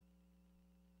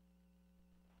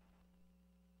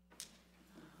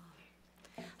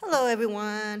Hello,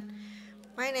 everyone.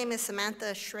 My name is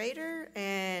Samantha Schrader,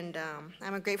 and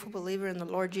I'm a grateful believer in the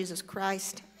Lord Jesus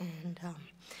Christ. And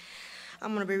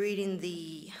I'm going to be reading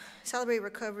the Celebrate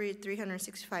Recovery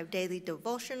 365 Daily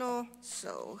Devotional.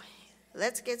 So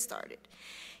let's get started.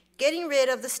 Getting rid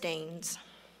of the stains.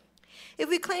 If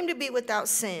we claim to be without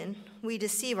sin, we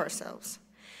deceive ourselves,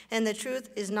 and the truth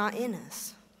is not in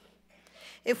us.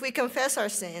 If we confess our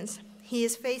sins, He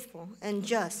is faithful and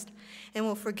just and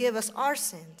will forgive us our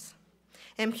sins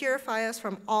and purify us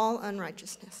from all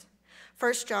unrighteousness.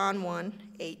 1 John 1,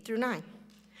 8 through 9.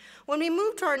 When we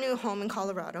moved to our new home in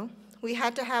Colorado, we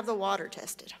had to have the water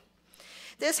tested.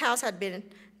 This house had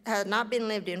not been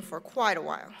lived in for quite a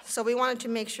while, so we wanted to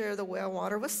make sure the well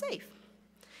water was safe.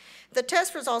 The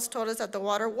test results told us that the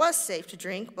water was safe to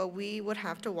drink, but we would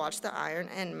have to watch the iron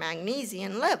and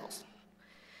magnesium levels.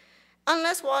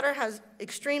 Unless water has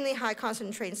extremely high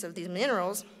concentrations of these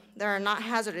minerals, they are not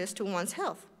hazardous to one's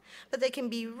health, but they can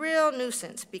be real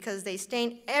nuisance because they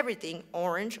stain everything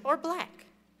orange or black.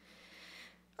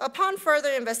 Upon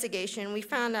further investigation, we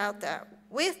found out that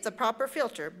with the proper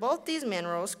filter, both these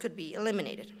minerals could be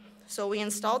eliminated. So we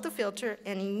installed the filter,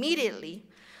 and immediately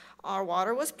our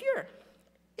water was pure.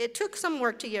 It took some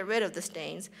work to get rid of the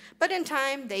stains, but in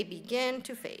time they began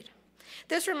to fade.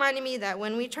 This reminded me that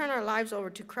when we turn our lives over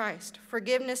to Christ,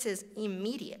 forgiveness is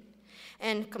immediate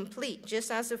and complete,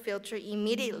 just as the filter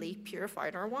immediately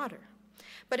purified our water.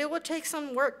 But it will take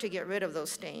some work to get rid of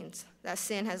those stains that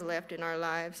sin has left in our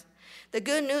lives. The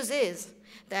good news is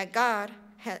that God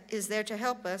is there to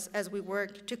help us as we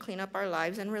work to clean up our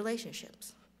lives and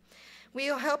relationships. He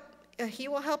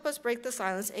will help us break the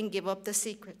silence and give up the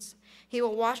secrets. He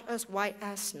will wash us white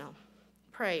as snow.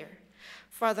 Prayer.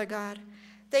 Father God,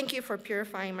 thank you for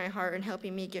purifying my heart and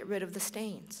helping me get rid of the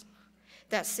stains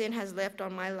that sin has left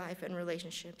on my life and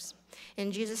relationships.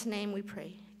 In Jesus' name we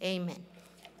pray. Amen.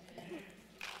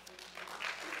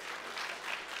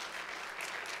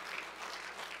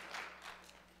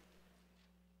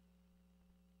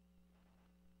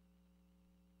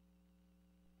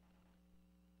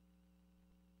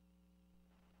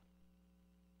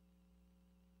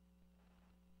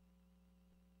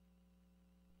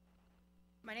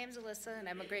 My name is Alyssa, and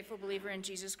I'm a grateful believer in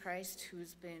Jesus Christ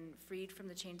who's been freed from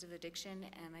the chains of addiction,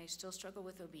 and I still struggle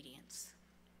with obedience.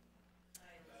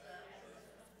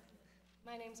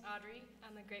 My name's Audrey.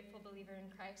 I'm a grateful believer in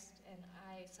Christ, and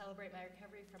I celebrate my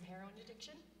recovery from heroin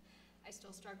addiction. I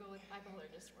still struggle with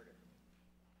bipolar disorder.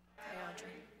 Hi,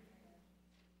 Audrey.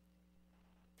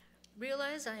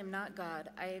 Realize I am not God.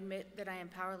 I admit that I am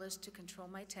powerless to control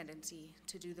my tendency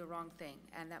to do the wrong thing,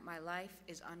 and that my life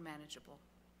is unmanageable.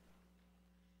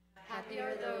 Happy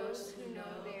are those who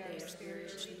know they are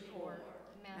spiritually poor.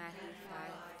 Matthew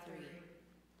 5:3.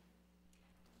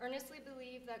 Earnestly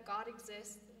believe that God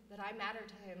exists, that I matter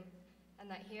to him,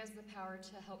 and that he has the power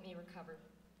to help me recover.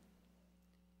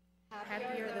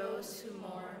 Happy are those who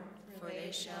mourn, for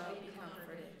they shall be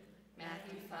comforted.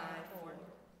 Matthew 5:4.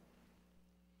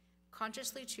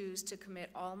 Consciously choose to commit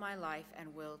all my life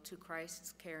and will to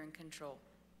Christ's care and control.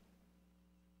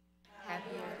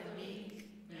 Happy are the meek.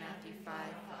 Matthew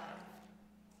 5:5.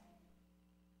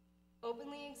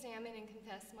 Openly examine and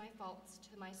confess my faults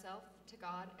to myself, to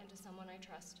God, and to someone I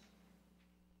trust.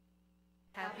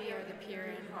 Happy are the pure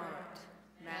in heart.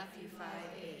 Matthew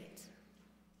 5:8.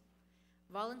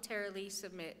 Voluntarily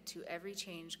submit to every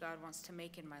change God wants to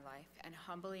make in my life and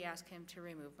humbly ask him to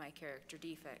remove my character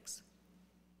defects.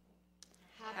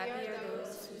 Happy are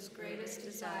those whose greatest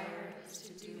desire is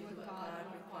to do what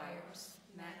God requires.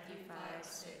 Matthew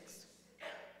 5:6.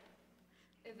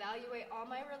 Evaluate all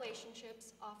my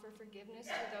relationships, offer forgiveness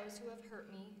to those who have hurt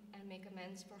me, and make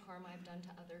amends for harm I've done to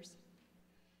others,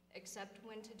 except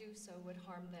when to do so would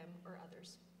harm them or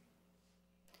others.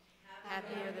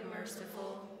 Happy are the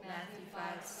merciful. Matthew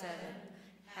 5:7.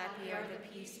 Happy are the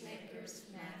peacemakers.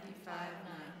 Matthew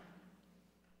 5:9.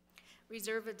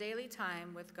 Reserve a daily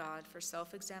time with God for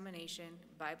self-examination,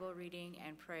 Bible reading,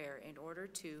 and prayer in order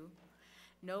to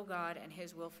know God and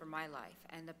his will for my life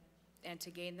and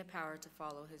to gain the power to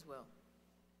follow his will.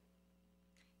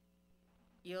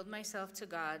 Yield myself to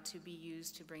God to be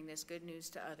used to bring this good news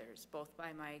to others, both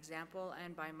by my example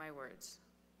and by my words.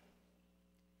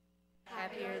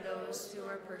 Happy are those who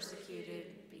are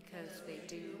persecuted because they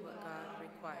do what God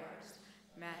requires.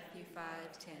 Matthew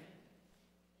 5:10.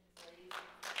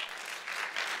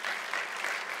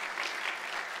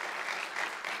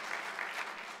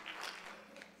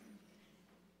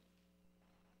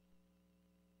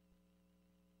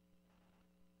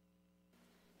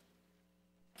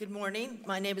 Good morning.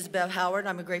 My name is Bev Howard.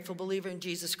 I'm a grateful believer in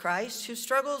Jesus Christ who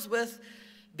struggles with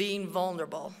being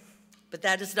vulnerable. but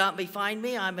that does not define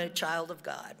me. I'm a child of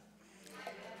God.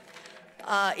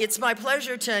 It's my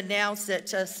pleasure to announce that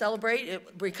Celebrate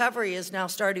Recovery is now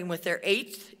starting with their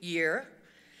 8th year.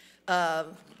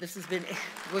 This has been,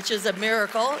 which is a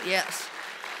miracle, yes.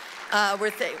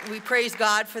 We praise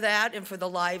God for that and for the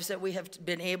lives that we have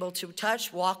been able to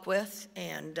touch, walk with,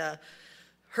 and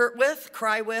hurt with,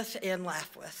 cry with, and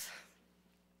laugh with.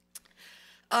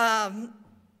 I'm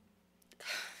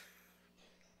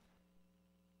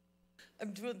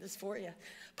doing this for you.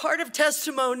 Part of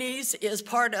testimonies is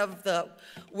part of the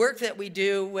work that we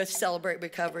do with Celebrate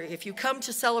Recovery. If you come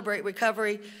to Celebrate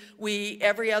Recovery,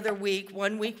 every other week,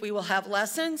 one week we will have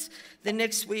lessons, the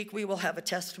next week we will have a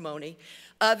testimony.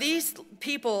 These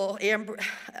people,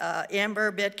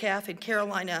 Amber Metcalf and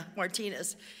Carolina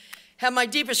Martinez, have my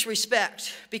deepest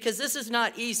respect because this is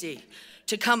not easy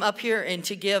to come up here and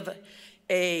to give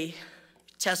a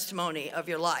testimony of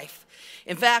your life.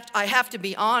 In fact, I have to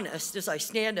be honest as I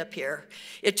stand up here.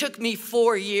 It took me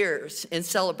 4 years in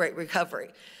Celebrate Recovery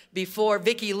before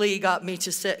Vicki Lee got me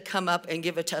to come up and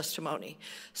give a testimony.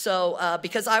 So,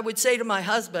 because I would say to my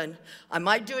husband, I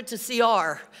might do it to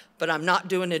CR, but I'm not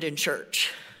doing it in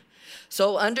church.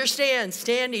 So understand,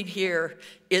 standing here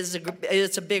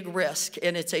it's a big risk,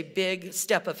 and it's a big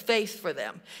step of faith for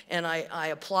them, and I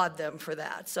applaud them for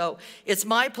that. So it's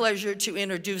my pleasure to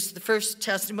introduce the first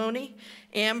testimony,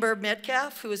 Amber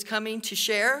Metcalf, who is coming to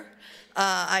share.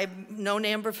 I've known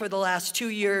Amber for the last 2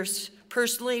 years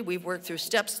personally. We've worked through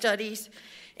step studies,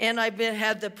 and I've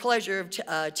had the pleasure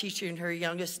of teaching her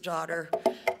youngest daughter,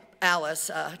 Alice,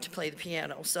 to play the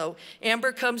piano. So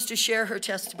Amber comes to share her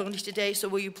testimony today, so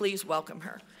will you please welcome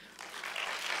her?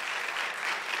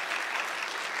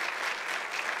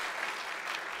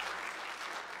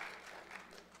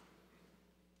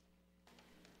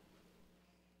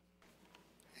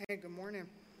 Hey, good morning.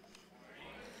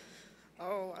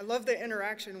 Oh, I love the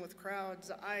interaction with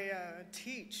crowds. I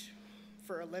teach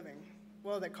for a living.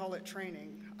 Well, they call it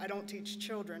training. I don't teach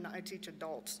children, I teach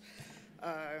adults.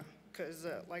 Because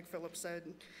like Philip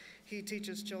said, he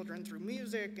teaches children through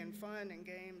music and fun and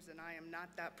games, and I am not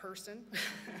that person.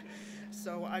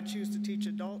 So I choose to teach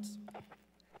adults. All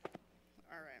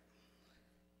right.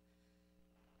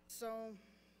 So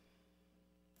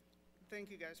thank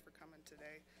you guys for coming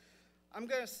today. I'm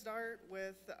going to start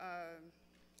with,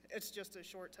 it's just a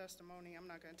short testimony. I'm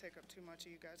not going to take up too much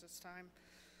of you guys' time.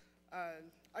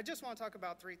 I just want to talk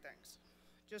about 3 things,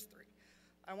 just 3.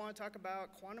 I want to talk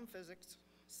about quantum physics,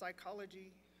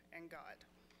 psychology, and God,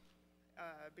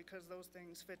 because those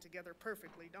things fit together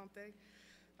perfectly, don't they?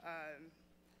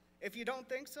 If you don't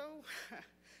think so,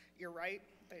 you're right,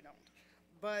 they don't.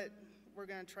 But we're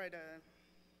going to try to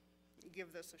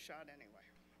give this a shot anyway,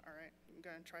 all right? I'm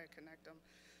going to try to connect them.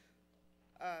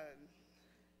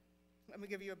 Let me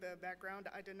give you a bit of background.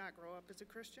 I did not grow up as a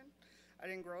Christian. I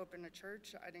didn't grow up in a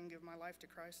church. I didn't give my life to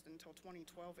Christ until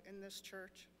 2012 in this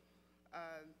church.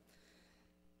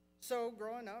 So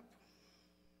growing up,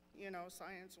 you know,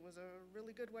 science was a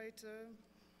really good way to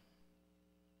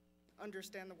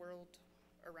understand the world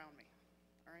around me,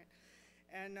 all right?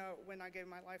 And when I gave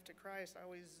my life to Christ, I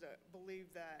always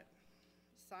believed that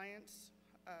science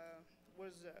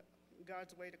was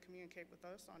God's way to communicate with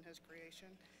us on his creation,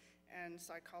 and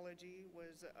psychology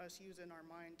was us using our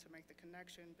mind to make the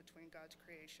connection between God's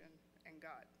creation and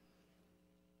God.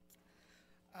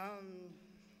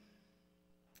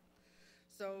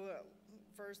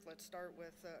 First, let's start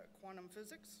with quantum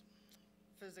physics.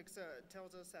 Physics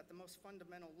tells us at the most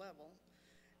fundamental level,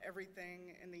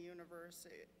 everything in the universe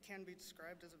can be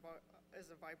described as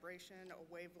a vibration,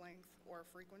 a wavelength, or a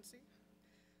frequency.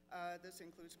 This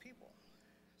includes people.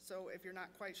 So if you're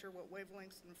not quite sure what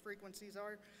wavelengths and frequencies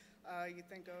are, you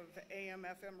think of AM,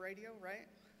 FM radio, right?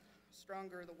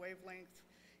 Stronger the wavelength,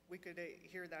 we could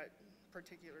hear that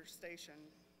particular station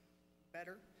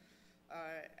better.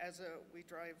 As we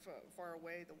drive far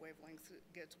away, the wavelength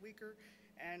gets weaker,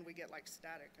 and we get like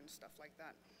static and stuff like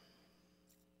that.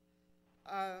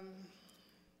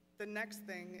 The next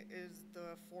thing is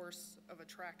the force of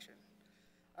attraction.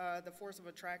 The force of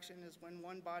attraction is when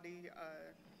one body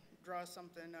draws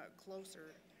something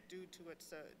closer due to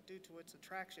its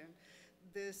attraction.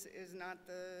 This is not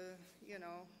the, you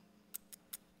know,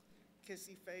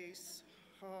 kissy face,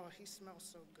 oh, he smells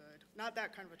so good. Not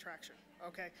that kind of attraction,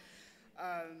 okay?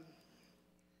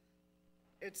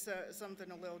 It's something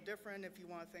a little different. If you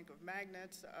want to think of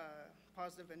magnets,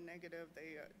 positive and negative,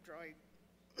 they draw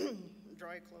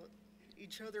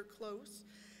each other close.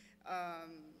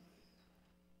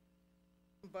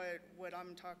 But what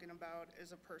I'm talking about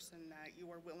is a person that you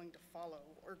are willing to follow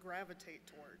or gravitate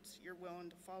towards. You're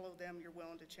willing to follow them, you're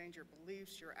willing to change your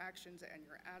beliefs, your actions, and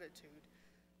your attitude.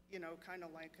 You know, kind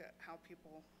of like how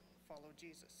people follow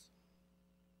Jesus.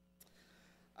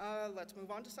 Let's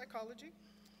move on to psychology.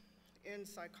 In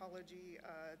psychology,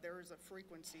 there is a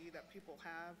frequency that people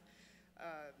have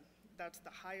that's the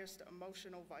highest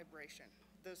emotional vibration.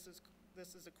 This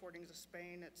is according to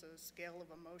Spain. It's a scale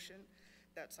of emotion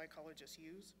that psychologists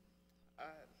use.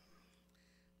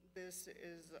 This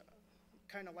is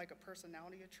kind of like a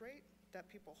personality trait that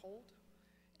people hold.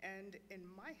 And in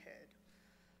my head,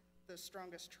 the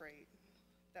strongest trait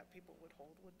that people would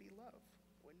hold would be love,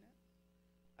 wouldn't it?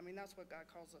 I mean, that's what God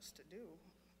calls us to do.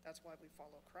 That's why we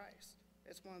follow Christ.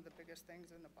 It's one of the biggest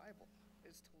things in the Bible,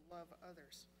 is to love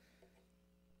others.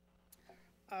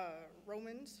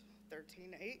 Romans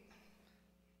 13:8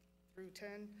 through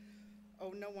 10,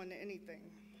 owe no one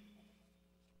anything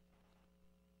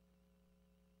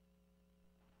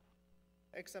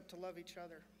except to love each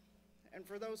other. And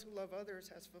for those who love others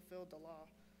has fulfilled the law.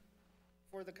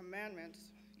 For the commandments,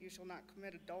 you shall not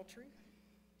commit adultery,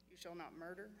 you shall not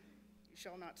murder, you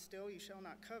shall not steal, you shall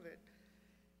not covet,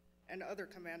 and other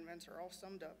commandments are all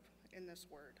summed up in this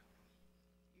word.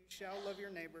 You shall love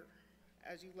your neighbor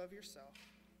as you love yourself.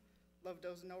 Love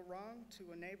does no wrong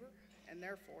to a neighbor, and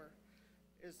therefore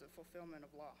is the fulfillment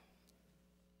of law.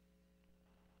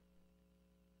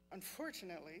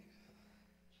 Unfortunately,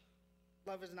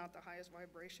 love is not the highest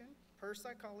vibration. Per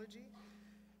psychology,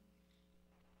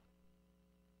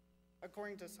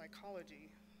 according to psychology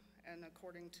and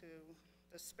according to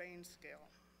the Spain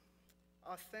scale,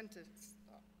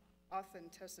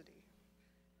 authenticity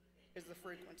is the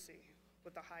frequency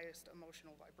with the highest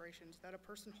emotional vibrations that a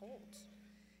person holds,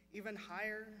 even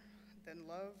higher than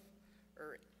love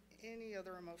or any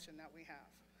other emotion that we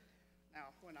have.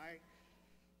 Now, when I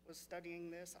was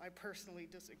studying this, I personally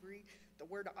disagree. The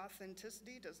word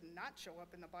authenticity does not show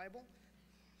up in the Bible.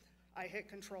 I hit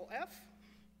Control F,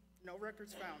 no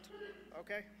records found,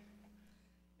 okay?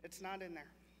 It's not in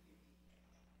there.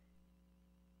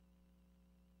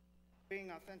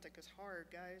 Being authentic is hard,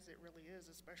 guys. It really is,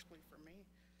 especially for me.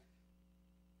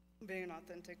 Being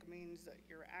authentic means that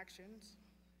your actions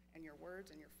and your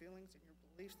words and your feelings and your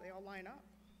beliefs, they all line up.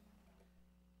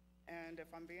 And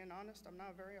if I'm being honest, I'm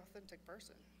not a very authentic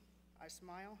person. I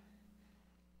smile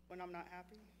when I'm not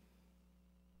happy,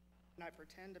 and I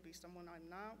pretend to be someone I'm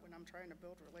not when I'm trying to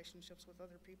build relationships with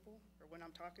other people or when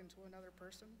I'm talking to another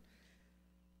person.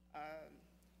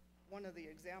 One of the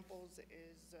examples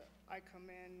is I come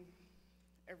in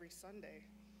every Sunday,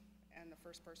 and the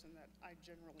first person that I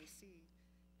generally see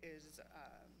is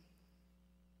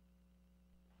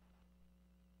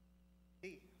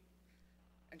Dee,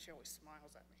 and she always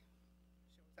smiles at me.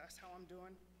 She always asks how I'm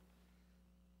doing,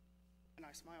 and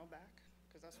I smile back,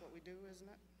 because that's what we do, isn't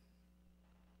it?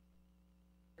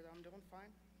 I'm doing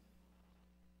fine.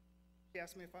 She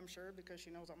asks me if I'm sure because she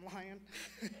knows I'm lying.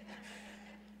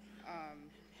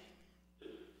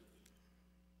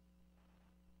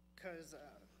 Because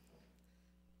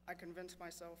I convinced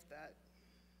myself that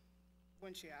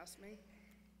when she asks me,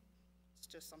 it's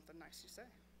just something nice you say.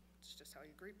 It's just how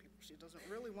you greet people. She doesn't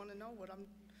really want to know what I'm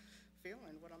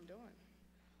feeling, what I'm doing.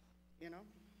 You know?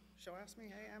 She'll ask me,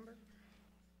 hey, Amber,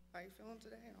 how you feeling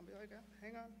today? And I'll be like,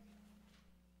 hang on.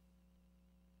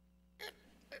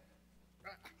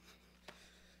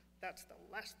 That's the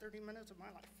last 30 minutes of my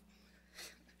life.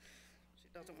 She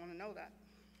doesn't want to know that.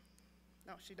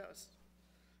 No, she does.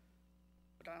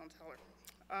 But I don't tell her.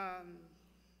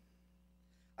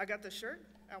 I got this shirt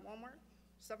at Walmart,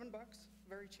 $7,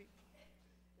 very cheap.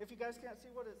 If you guys can't see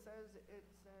what it says,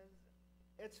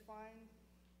 it's fine,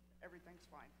 everything's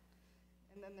fine.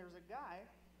 And then there's a guy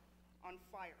on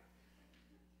fire.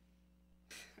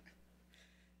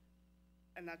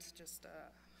 And that's just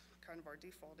kind of our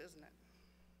default, isn't it?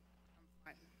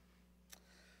 I'm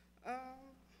fine.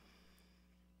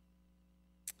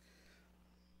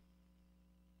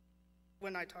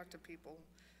 When I talk to people,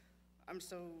 I'm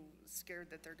so scared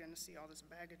that they're going to see all this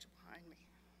baggage behind me,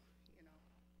 you know,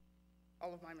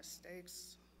 all of my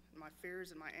mistakes, and my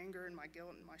fears, and my anger, and my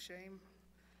guilt, and my shame,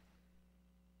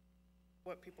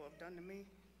 what people have done to me,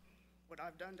 what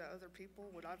I've done to other people,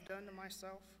 what I've done to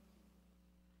myself.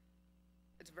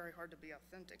 It's very hard to be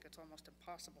authentic. It's almost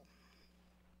impossible.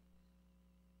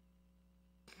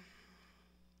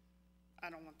 I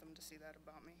don't want them to see that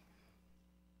about me.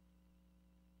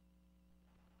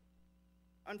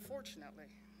 Unfortunately,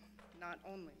 not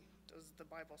only does the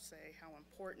Bible say how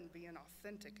important being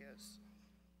authentic is,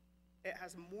 it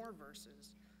has more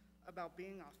verses about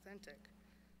being authentic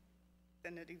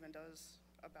than it even does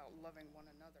about loving one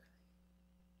another.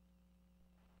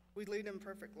 We lead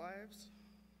imperfect lives,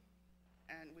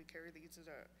 and we carry these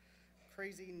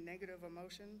crazy negative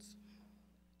emotions,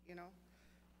 you know?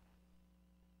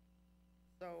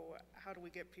 So how do we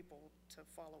get people to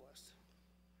follow us?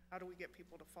 How do we get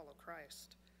people to follow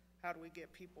Christ? How do we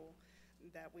get people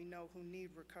that we know who need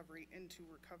recovery into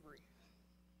recovery?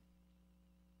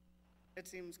 It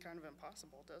seems kind of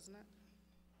impossible, doesn't it?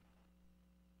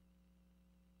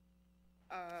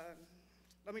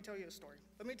 Let me tell you a story.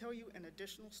 Let me tell you an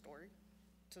additional story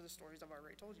to the stories I've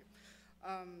already told you.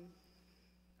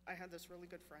 I had this really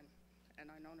good friend, and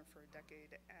I've known her for a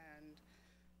decade, and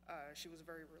she was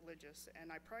very religious,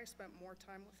 and I probably spent more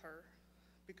time with her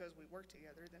because we worked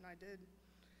together than I did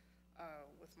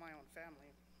with my own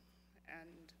family.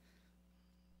 And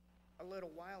a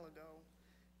little while ago,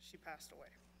 she passed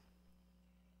away.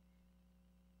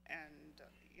 And,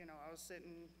 you know, I was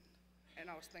sitting and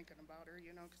I was thinking about her,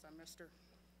 you know, because I missed her.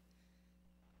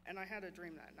 And I had a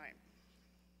dream that night.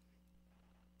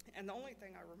 And the only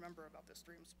thing I remember about this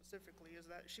dream specifically is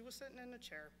that she was sitting in a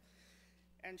chair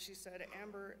and she said,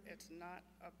 "Amber, it's not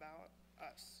about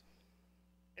us.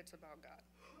 It's about God."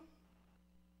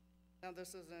 Now,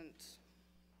 this isn't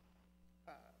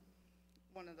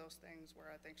one of those things where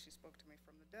I think she spoke to me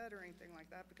from the dead or anything like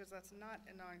that, because that's not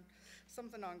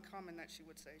something uncommon that she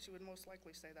would say. She would most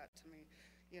likely say that to me,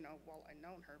 you know, while I'd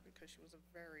known her, because she was a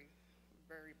very,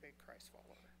 very big Christ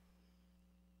follower.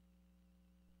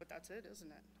 But that's it,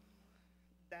 isn't it?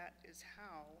 That is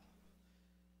how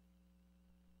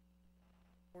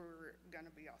we're going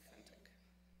to be authentic.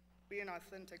 Being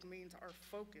authentic means our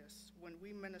focus when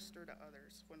we minister to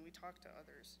others, when we talk to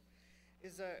others,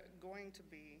 is going to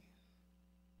be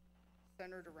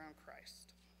centered around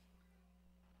Christ.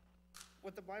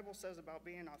 What the Bible says about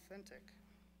being authentic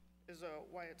is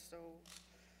why it's so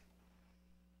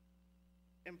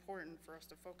important for us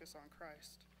to focus on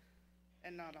Christ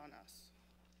and not on us.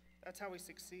 That's how we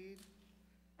succeed,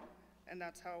 and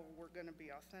that's how we're going to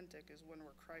be authentic, is when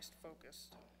we're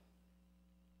Christ-focused.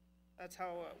 That's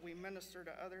how we minister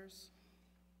to others.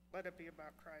 Let it be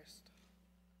about Christ.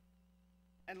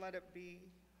 And let it be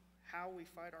how we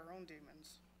fight our own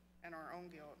demons and our own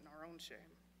guilt and our own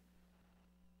shame,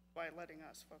 by letting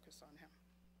us focus on Him.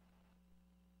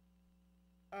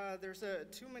 There's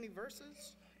too many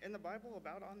verses in the Bible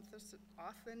about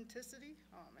authenticity.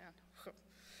 Oh, man.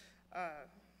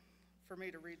 For me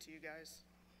to read to you guys,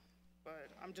 but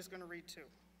I'm just going to read two.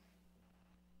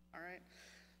 All right?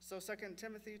 So 2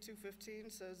 Timothy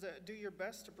 2:15 says, "Do your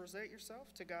best to present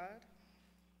yourself to God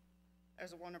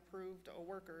as one approved, a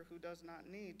worker who does not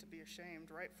need to be ashamed,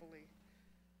 rightfully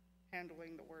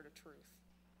handling the word of truth."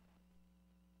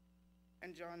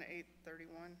 And John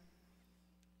 8:31,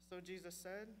 "So Jesus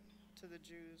said to the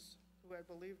Jews who had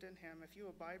believed in him, 'If you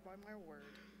abide by my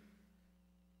word,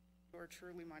 you are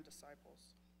truly my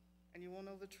disciples, and you will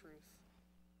know the truth,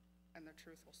 and the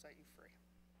truth will set you free.'"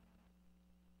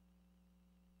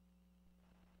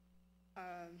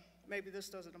 Maybe this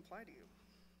doesn't apply to you.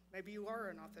 Maybe you are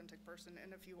an authentic person,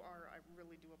 and if you are, I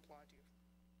really do applaud you.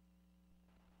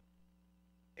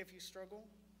 If you struggle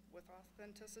with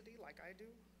authenticity like I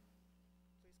do,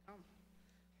 please come.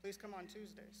 Please come on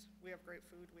Tuesdays. We have great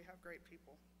food, we have great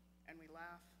people, and we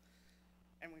laugh,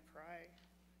 and we cry,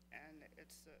 and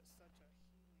it's such a healing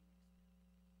experience.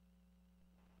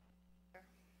 Okay.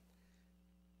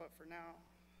 But for now,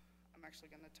 I'm actually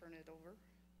going to turn it over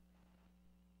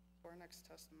to our next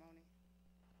testimony.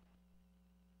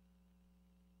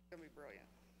 It's going to be brilliant.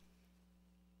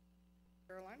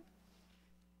 Caroline?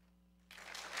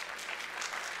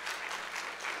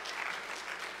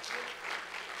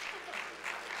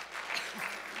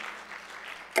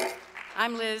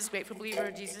 I'm Liz, grateful believer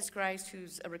of Jesus Christ,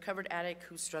 who's a recovered addict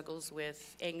who struggles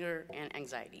with anger and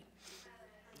anxiety.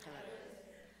 Hello.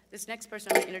 This next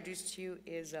person I'm going to introduce to you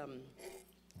is,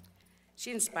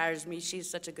 she inspires me. She's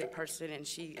such a good person, and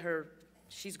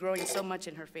she's growing so much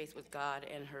in her faith with God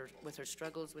and with her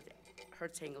struggles with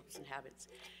hurts, hang-ups, and habits.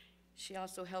 She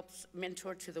also helps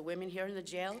mentor to the women here in the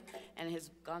jail and has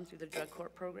gone through the drug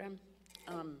court program.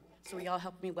 So y'all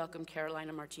help me welcome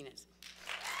Carolina Martinez.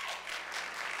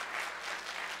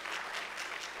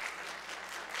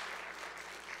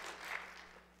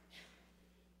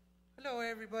 Hello,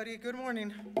 everybody. Good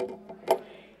morning.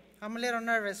 I'm a little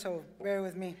nervous, so bear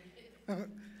with me.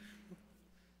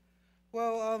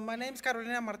 Well, my name's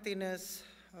Carolina Martinez.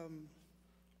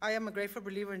 I am a grateful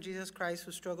believer in Jesus Christ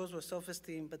who struggles with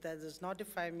self-esteem, but that does not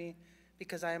define me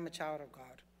because I am a child of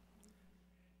God.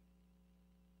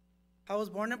 I was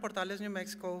born in Portales, New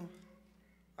Mexico.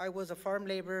 I was a farm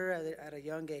laborer at a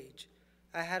young age.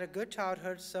 I had a good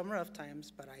childhood, some rough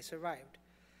times, but I survived.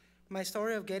 My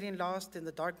story of getting lost in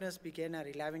the darkness began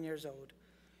at 11 years old.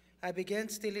 I began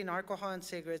stealing alcohol and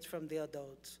cigarettes from the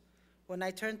adults. When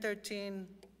I turned 13,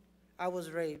 I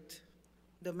was raped.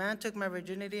 The man took my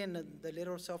virginity and the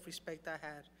little self-respect I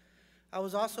had. I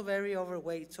was also very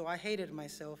overweight, so I hated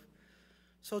myself.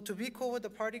 So to be cool with the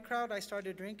party crowd, I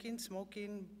started drinking,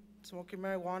 smoking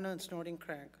marijuana, and snorting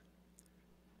crack.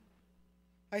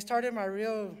 I started my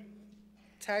real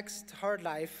taxed hard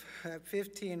life at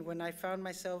 15 when I found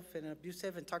myself in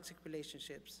abusive and toxic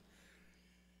relationships.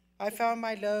 I found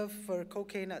my love for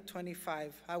cocaine at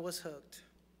 25. I was hooked.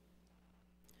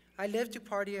 I lived to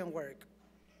party and work.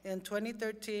 In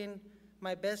 2013,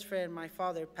 my best friend, my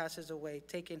father, passes away,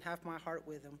 taking half my heart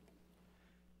with him.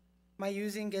 My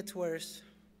using gets worse,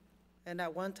 and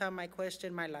at one time I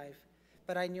questioned my life,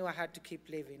 but I knew I had to keep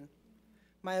living.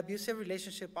 My abusive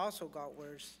relationship also got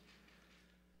worse,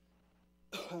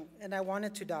 and I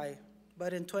wanted to die.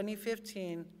 But in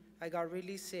 2015, I got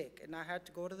really sick, and I had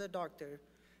to go to the doctor,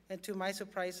 and to my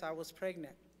surprise, I was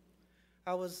pregnant.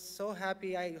 I was so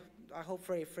happy I hoped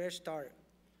for a fresh start.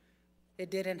 It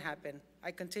didn't happen.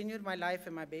 I continued my life,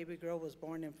 and my baby girl was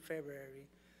born in February.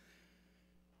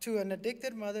 To an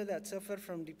addicted mother that suffered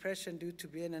from depression due to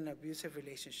being in an abusive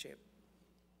relationship.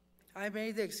 I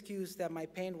made the excuse that my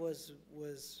pain was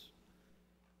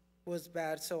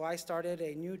bad, so I started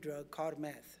a new drug called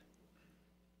meth.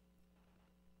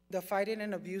 The fighting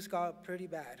and abuse got pretty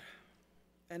bad,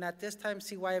 and at this time,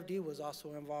 CYFD was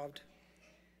also involved.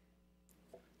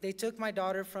 They took my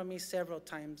daughter from me several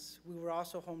times. We were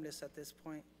also homeless at this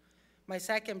point. My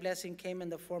second blessing came in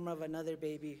the form of another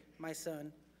baby, my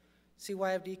son.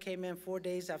 CYFD came in 4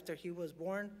 days after he was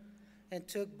born and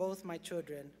took both my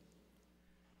children.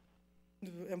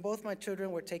 And both my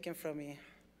children were taken from me.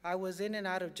 I was in and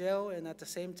out of jail, and at the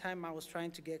same time, I was trying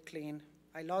to get clean.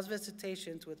 I lost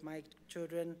visitations with my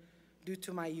children due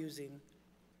to my using,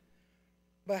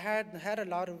 but had a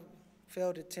lot of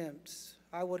failed attempts.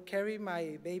 I would carry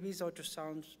my baby's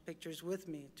ultrasound pictures with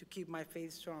me to keep my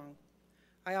faith strong.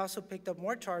 I also picked up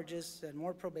more charges and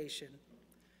more probation.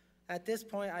 At this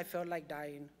point, I felt like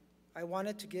dying. I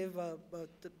wanted to give up, but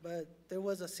there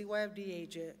was a CYFD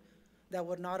agent that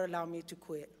would not allow me to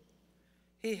quit.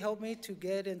 He helped me to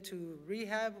get into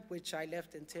rehab, which I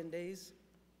left in 10 days,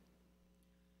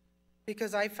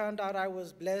 because I found out I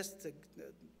was blessed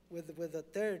with a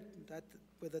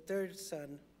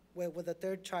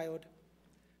third child,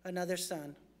 another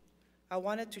son. I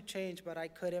wanted to change, but I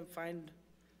couldn't find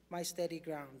my steady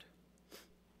ground.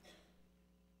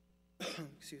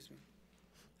 Excuse me.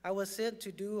 I was sent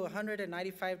to do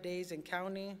 195 days in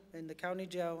the county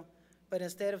jail, but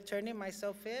instead of turning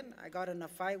myself in, I got in a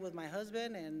fight with my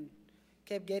husband and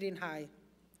kept getting high.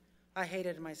 I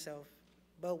hated myself.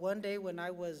 But one day when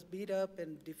I was beat up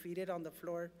and defeated on the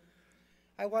floor,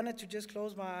 I wanted to just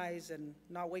close my eyes and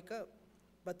not wake up.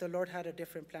 But the Lord had a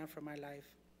different plan for my life.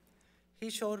 He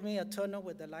showed me a tunnel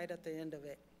with the light at the end of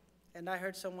it. And I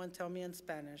heard someone tell me in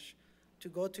Spanish to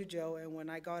go to jail, and when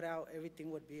I got out, everything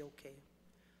would be okay.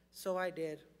 So I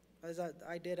did,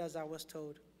 as I was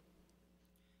told.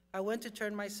 I went to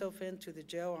turn myself into the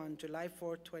jail on July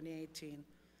 4th, 2018.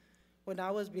 When I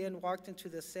was being walked into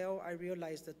the cell, I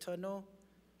realized the tunnel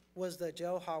was the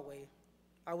jail hallway.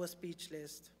 I was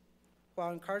speechless.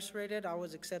 While incarcerated, I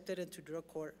was accepted into drug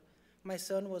court. My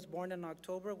son was born in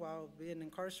October while being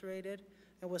incarcerated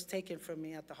and was taken from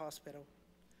me at the hospital.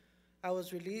 I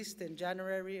was released in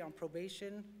January on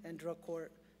probation and drug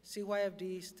court.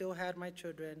 CYFD still had my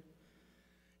children.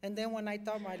 And then when I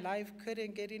thought my life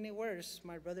couldn't get any worse,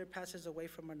 my brother passes away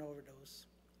from an overdose.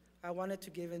 I wanted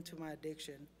to give in to my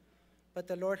addiction, but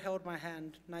the Lord held my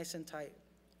hand nice and tight.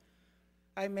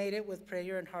 I made it with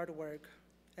prayer and hard work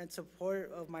and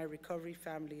support of my recovery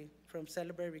family from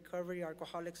Celebrate Recovery,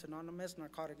 Alcoholics Anonymous,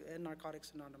 and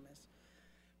Narcotics Anonymous.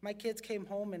 My kids came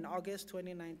home in August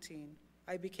 2019.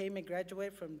 I became a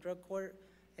graduate from drug court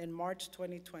in March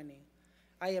 2020.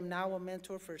 I am now a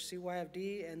mentor for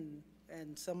CYFD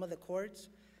and some of the courts.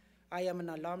 I am an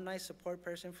alumni support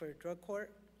person for drug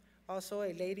court. Also,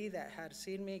 a lady that had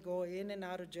seen me go in and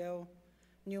out of jail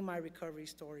knew my recovery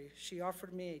story. She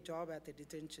offered me a job at the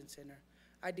detention center.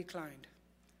 I declined.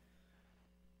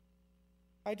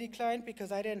 I declined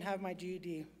because I didn't have my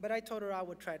GED, but I told her I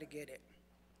would try to get it.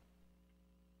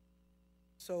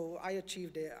 So I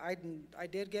achieved it. I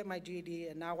did get my GED,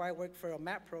 and now I work for a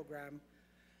MAP program,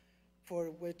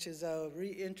 which is a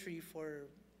re-entry for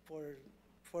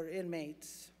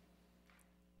inmates.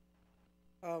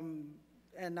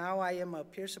 And now I am a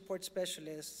peer support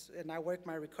specialist, and I work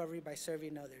my recovery by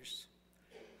serving others.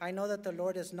 I know that the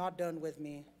Lord is not done with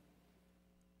me.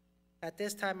 At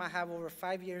this time, I have over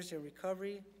 5 years in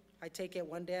recovery. I take it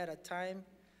one day at a time.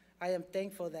 I am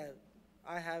thankful that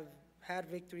I have had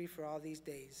victory for all these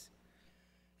days,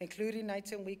 including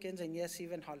nights and weekends, and yes,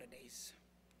 even holidays.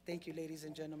 Thank you, ladies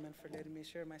and gentlemen, for letting me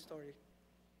share my story.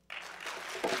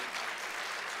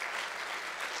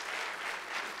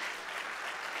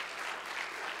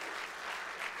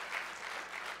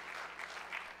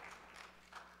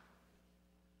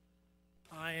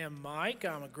 I am Mike.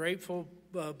 I'm a grateful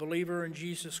believer in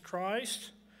Jesus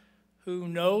Christ who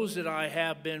knows that I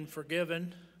have been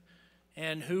forgiven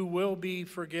and who will be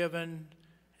forgiven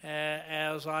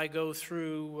as I go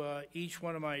through each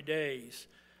one of my days.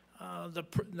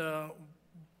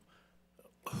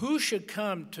 Who should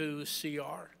come to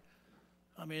CR?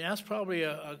 I mean, that's probably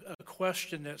a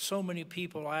question that so many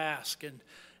people ask,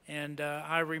 and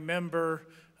I remember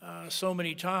so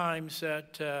many times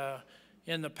that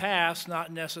in the past,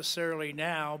 not necessarily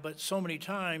now, but so many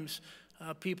times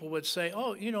people would say,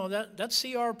 oh, you know, that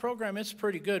CR program, it's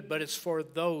pretty good, but it's for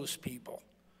those people.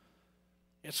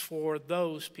 It's for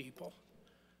those people.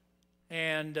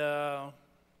 And,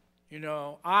 you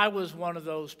know, I was one of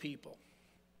those people.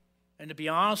 And to be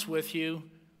honest with you,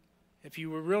 if you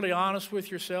were really honest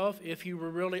with yourself, if you were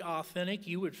really authentic,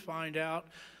 you would find out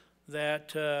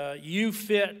that you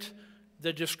fit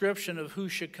the description of who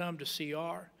should come to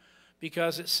CR.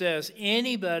 Because it says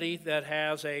anybody that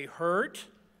has a hurt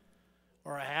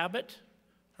or a habit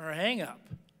or a hang-up.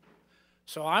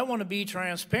 So I want to be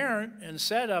transparent and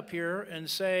set up here and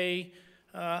say,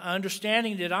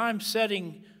 understanding that I'm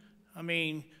setting, I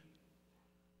mean,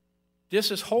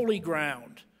 this is holy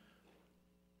ground.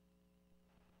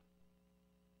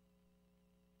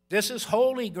 This is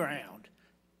holy ground.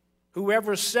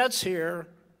 Whoever sits here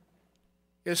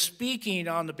is speaking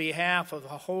on the behalf of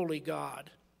a holy God.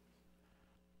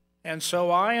 And so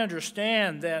I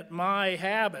understand that my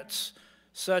habits,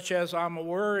 such as I'm a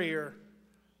worrier,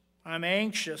 I'm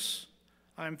anxious,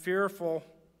 I'm fearful,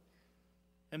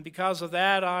 and because of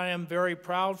that I am very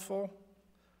proudful.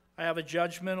 I have a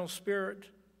judgmental spirit,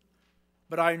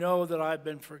 but I know that I've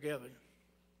been forgiven.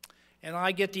 And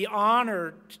I get the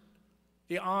honor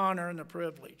and the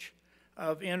privilege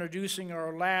of introducing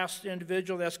our last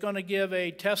individual that's going to give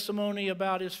a testimony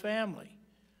about his family.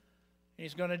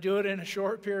 He's going to do it in a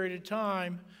short period of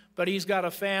time, but he's got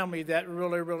a family that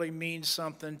really, really means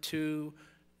something to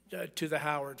the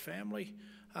Howard family.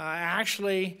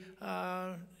 Actually,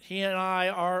 he and I,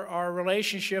 our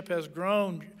relationship has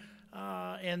grown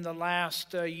in the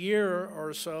last year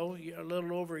or so, a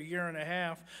little over a year and a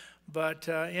half. But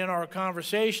in our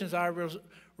conversations, I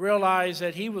realized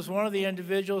that he was one of the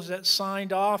individuals that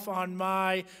signed off on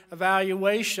my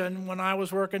evaluation when I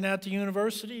was working at the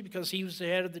university, because he was the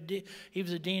head of he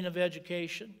was the dean of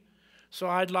education. So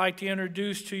I'd like to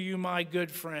introduce to you my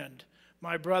good friend,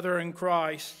 my brother in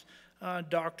Christ,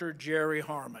 Dr. Jerry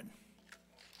Harmon.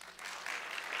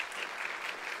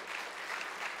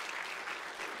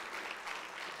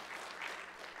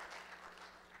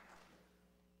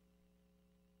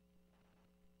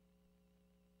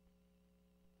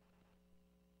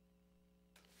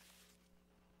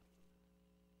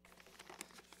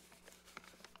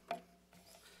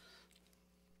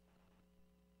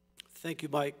 Thank you,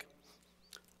 Mike.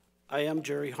 I am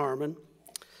Jerry Harmon,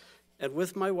 and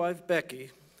with my wife, Becky,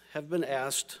 have been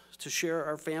asked to share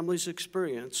our family's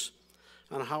experience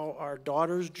on how our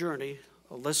daughter's journey,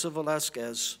 Alyssa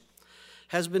Velasquez,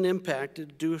 has been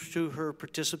impacted due to her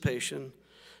participation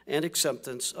and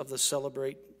acceptance of the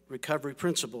Celebrate Recovery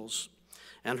principles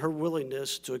and her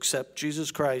willingness to accept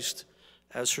Jesus Christ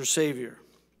as her Savior.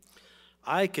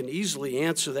 I can easily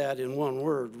answer that in one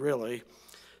word, really.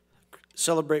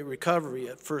 Celebrate Recovery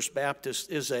at First Baptist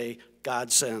is a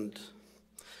godsend.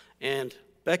 And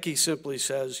Becky simply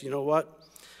says, you know what?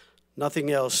 Nothing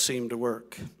else seemed to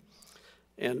work.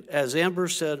 And as Amber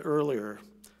said earlier,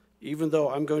 even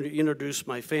though I'm going to introduce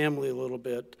my family a little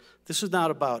bit, this is not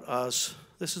about us.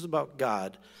 This is about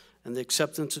God and the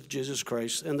acceptance of Jesus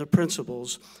Christ and the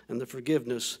principles and the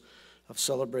forgiveness of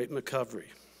Celebrate Recovery.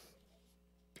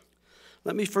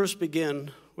 Let me first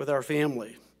begin with our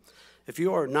family. If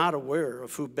you are not aware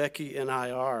of who Becky and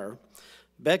I are,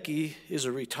 Becky is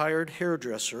a retired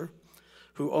hairdresser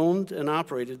who owned and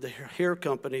operated the hair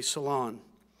company Salon.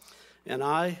 And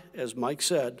I, as Mike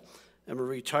said, am a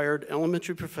retired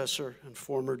elementary professor and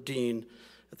former dean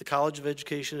at the College of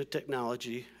Education and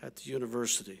Technology at the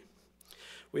university.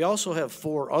 We also have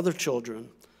 4 other children,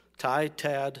 Ty,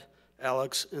 Tad,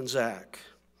 Alex, and Zach.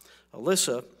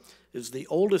 Alyssa is the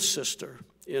oldest sister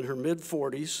in her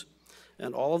mid-40s,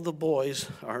 and all of the boys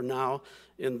are now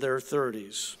in their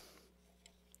 30s.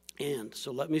 And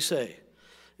so let me say,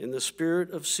 In the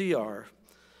spirit of CR,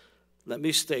 let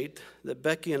me state that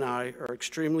Becky and I are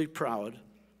extremely proud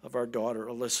of our daughter,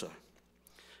 Alyssa,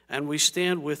 and we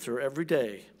stand with her every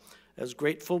day as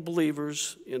grateful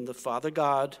believers in the Father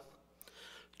God,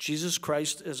 Jesus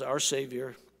Christ as our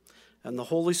Savior, and the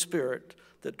Holy Spirit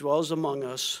that dwells among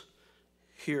us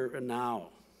here and now.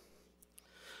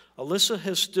 Alyssa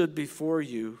has stood before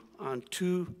you on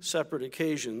 2 separate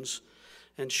occasions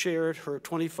and shared her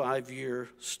 25-year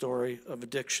story of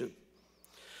addiction.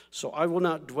 So I will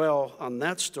not dwell on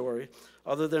that story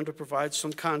other than to provide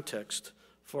some context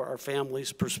for our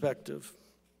family's perspective.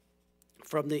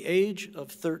 From the age of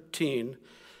 13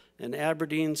 in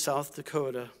Aberdeen, South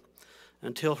Dakota,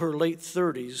 until her late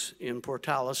 30s in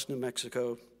Portales, New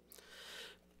Mexico,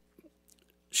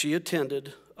 she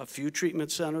attended a few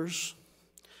treatment centers,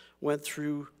 went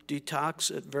through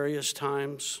detox at various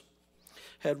times,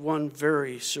 had one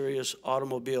very serious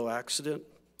automobile accident,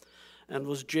 and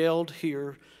was jailed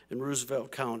here in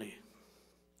Roosevelt County.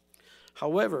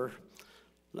 However,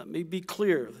 let me be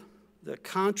clear that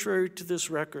contrary to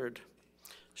this record,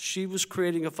 she was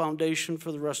creating a foundation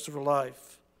for the rest of her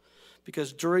life,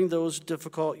 because during those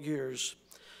difficult years,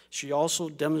 she also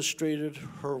demonstrated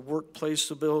her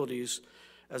workplace abilities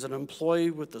as an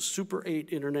employee with the Super 8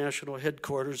 International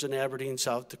Headquarters in Aberdeen,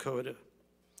 South Dakota.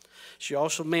 She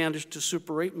also managed a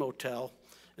Super 8 motel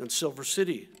in Silver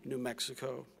City, New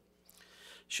Mexico.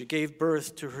 She gave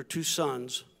birth to her 2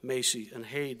 sons, Macy and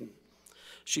Hayden.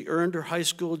 She earned her high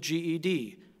school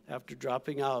GED after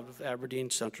dropping out of Aberdeen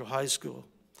Central High School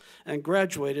and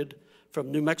graduated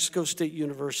from New Mexico State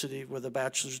University with a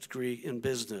bachelor's degree in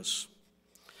business.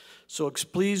 So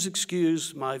please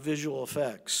excuse my visual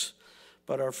effects,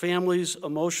 but our family's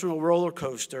emotional roller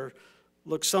coaster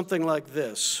looked something like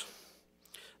this.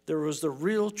 There was the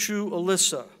real, true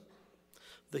Alyssa,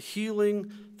 the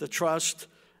healing, the trust,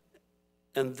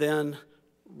 and then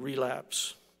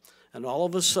relapse. And all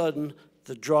of a sudden,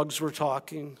 the drugs were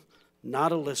talking,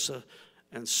 not Alyssa,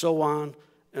 and so on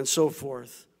and so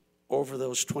forth over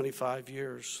those 25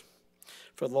 years.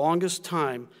 For the longest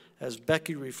time, as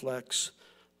Becky reflects,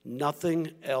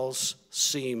 nothing else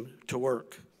seemed to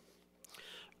work.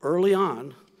 Early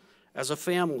on, as a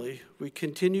family, we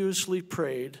continuously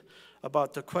prayed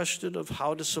about the question of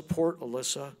how to support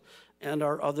Alyssa and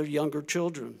our other younger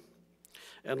children,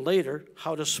 and later,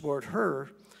 how to support her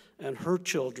and her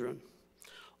children,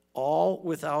 all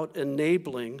without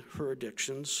enabling her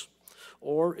addictions,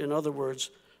 or in other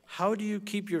words, how do you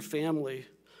keep your family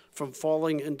from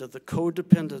falling into the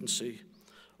codependency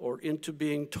or into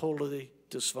being totally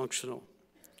dysfunctional?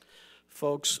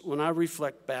 Folks, when I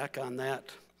reflect back on that,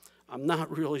 I'm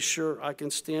not really sure I can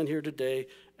stand here today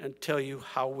and tell you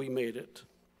how we made it.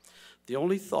 The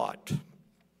only thought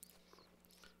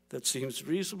that seems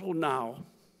reasonable now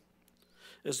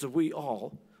is that we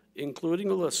all, including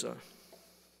Alyssa,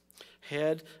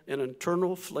 had an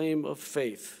internal flame of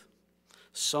faith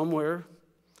somewhere,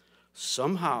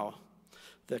 somehow,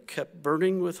 that kept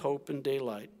burning with hope and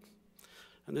daylight.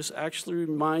 And this actually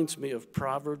reminds me of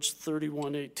Proverbs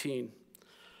 31:18.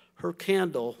 Her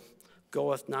candle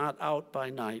goeth not out by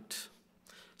night,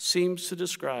 seems to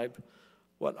describe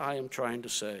what I am trying to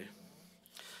say.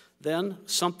 Then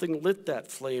something lit that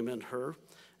flame in her,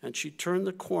 and she turned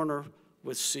the corner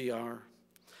with CR.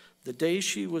 The day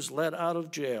she was let out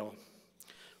of jail,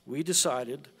 we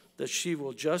decided that she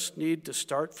will just need to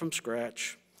start from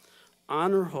scratch,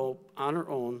 on her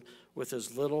own, with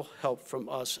as little help from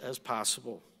us as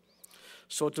possible.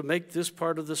 So to make this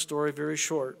part of the story very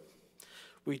short,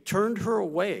 we turned her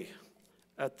away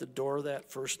at the door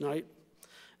that first night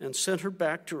and sent her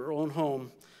back to her own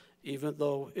home, even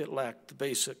though it lacked the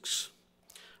basics.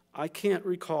 I can't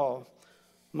recall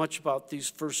much about these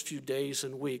first few days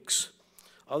and weeks,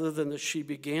 other than that she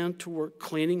began to work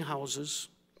cleaning houses,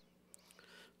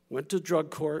 went to drug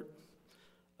court,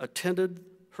 attended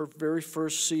her very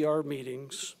first CR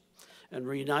meetings, and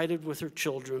reunited with her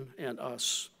children and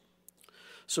us.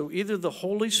 So either the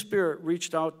Holy Spirit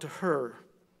reached out to her,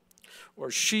 or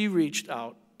she reached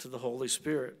out to the Holy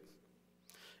Spirit.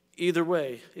 Either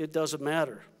way, it doesn't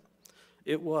matter.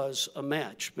 It was a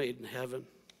match made in heaven.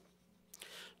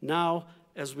 Now,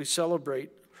 as we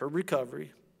celebrate her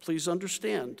recovery, please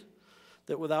understand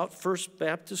that without First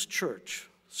Baptist Church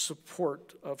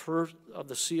support of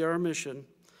the CR mission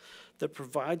that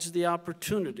provides the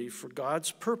opportunity for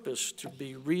God's purpose to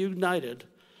be reunited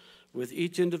with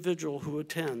each individual who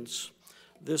attends,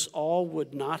 this all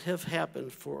would not have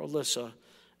happened for Alyssa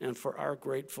and for our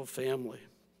grateful family.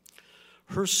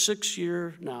 Her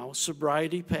 6-year now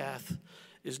sobriety path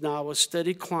is now a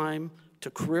steady climb to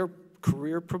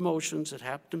career promotions at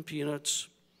Hampton Peanuts.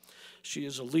 She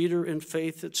is a leader in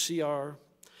faith at CR.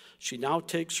 She now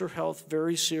takes her health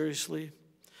very seriously.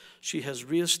 She has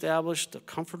reestablished a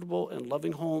comfortable and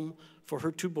loving home for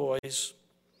her 2 boys.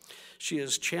 She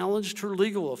has challenged her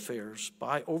legal affairs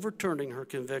by overturning her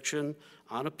conviction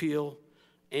on appeal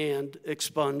and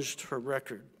expunged her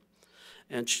record.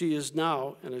 And she is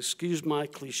now, and excuse my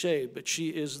cliche, but she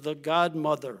is the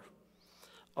godmother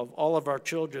of all of our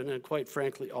children, and quite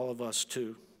frankly, all of us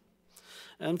too.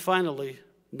 And finally,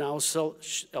 now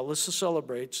Alyssa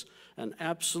celebrates an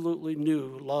absolutely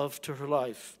new love to her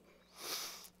life.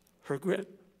 Her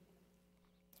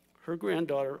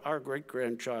granddaughter, our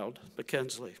great-grandchild,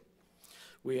 Mackenzie.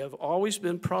 We have always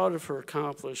been proud of her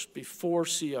accomplished before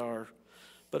CR,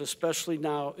 but especially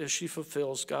now as she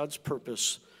fulfills God's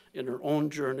purpose in her own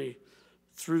journey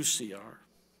through CR.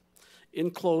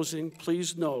 In closing,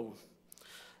 please know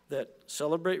that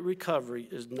Celebrate Recovery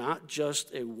is not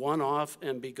just a one-off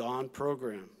and be-gone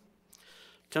program.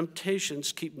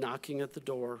 Temptations keep knocking at the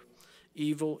door.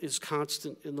 Evil is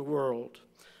constant in the world.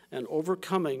 And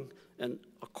overcoming, and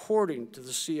according to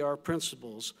the CR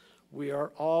principles, we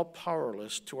are all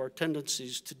powerless to our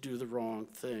tendencies to do the wrong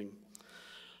thing.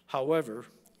 However,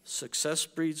 success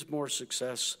breeds more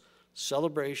success,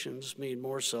 celebrations mean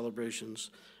more celebrations,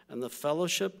 and the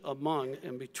fellowship among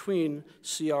and between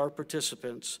CR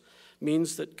participants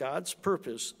means that God's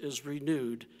purpose is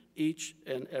renewed each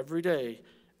and every day,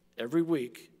 every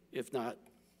week, if not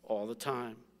all the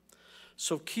time.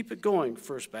 So keep it going,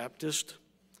 First Baptist.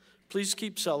 Please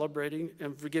keep celebrating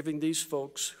and forgiving these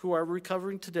folks who are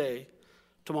recovering today,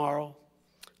 tomorrow,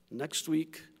 next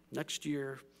week, next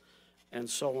year, and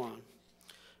so on.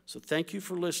 So thank you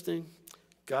for listening.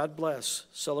 God bless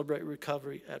Celebrate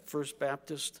Recovery at First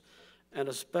Baptist, and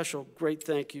a special great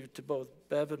thank you to both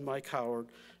Bev and Mike Howard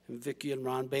and Vicki and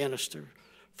Ron Bannister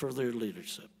for their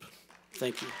leadership.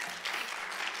 Thank you.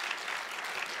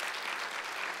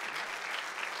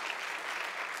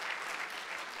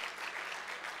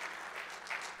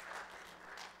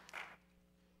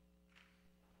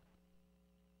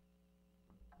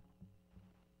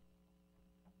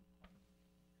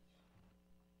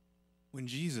 When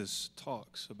Jesus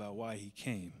talks about why he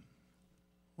came,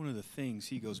 one of the things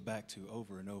he goes back to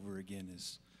over and over again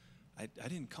is, I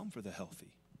didn't come for the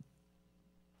healthy.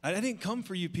 I didn't come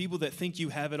for you people that think you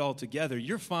have it all together.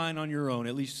 You're fine on your own,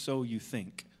 at least so you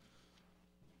think.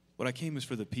 What I came is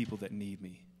for the people that need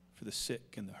me, for the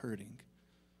sick and the hurting.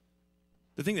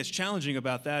 The thing that's challenging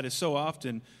about that is so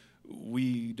often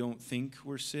we don't think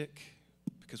we're sick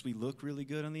because we look really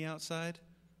good on the outside.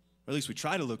 Or at least we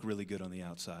try to look really good on the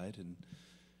outside. And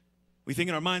we think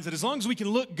in our minds that as long as we can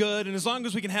look good and as long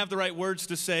as we can have the right words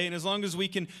to say and as long as we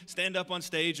can stand up on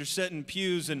stage or sit in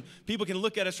pews and people can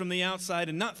look at us from the outside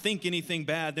and not think anything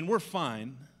bad, then we're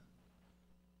fine.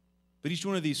 But each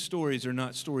one of these stories are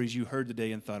not stories you heard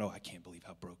today and thought, oh, I can't believe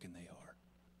how broken they are.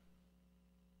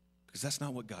 Because that's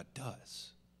not what God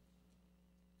does.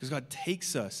 Because God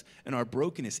takes us and our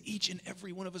brokenness, each and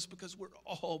every one of us, because we're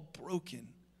all broken.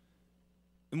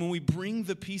 And when we bring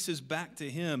the pieces back to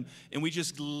him and we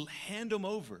just hand them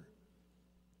over,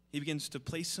 he begins to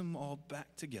place them all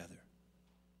back together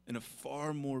in a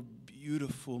far more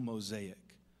beautiful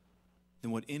mosaic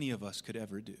than what any of us could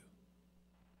ever do.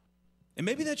 And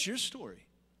maybe that's your story.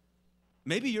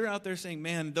 Maybe you're out there saying,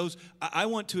 man, I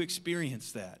want to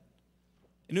experience that.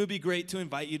 And it would be great to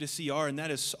invite you to CR, and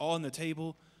that is all on the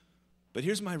table. But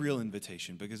here's my real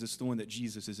invitation, because it's the one that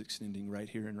Jesus is extending right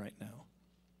here and right now.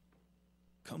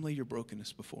 Come lay your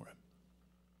brokenness before him.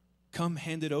 Come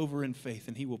hand it over in faith,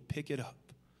 and he will pick it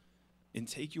up and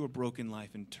take your broken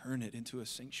life and turn it into a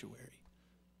sanctuary.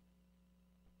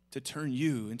 To turn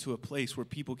you into a place where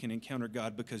people can encounter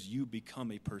God because you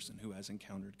become a person who has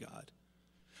encountered God.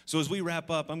 So as we wrap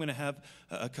up, I'm going to have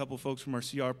a couple folks from our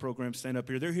CR program stand up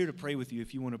here. They're here to pray with you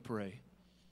if you want to pray.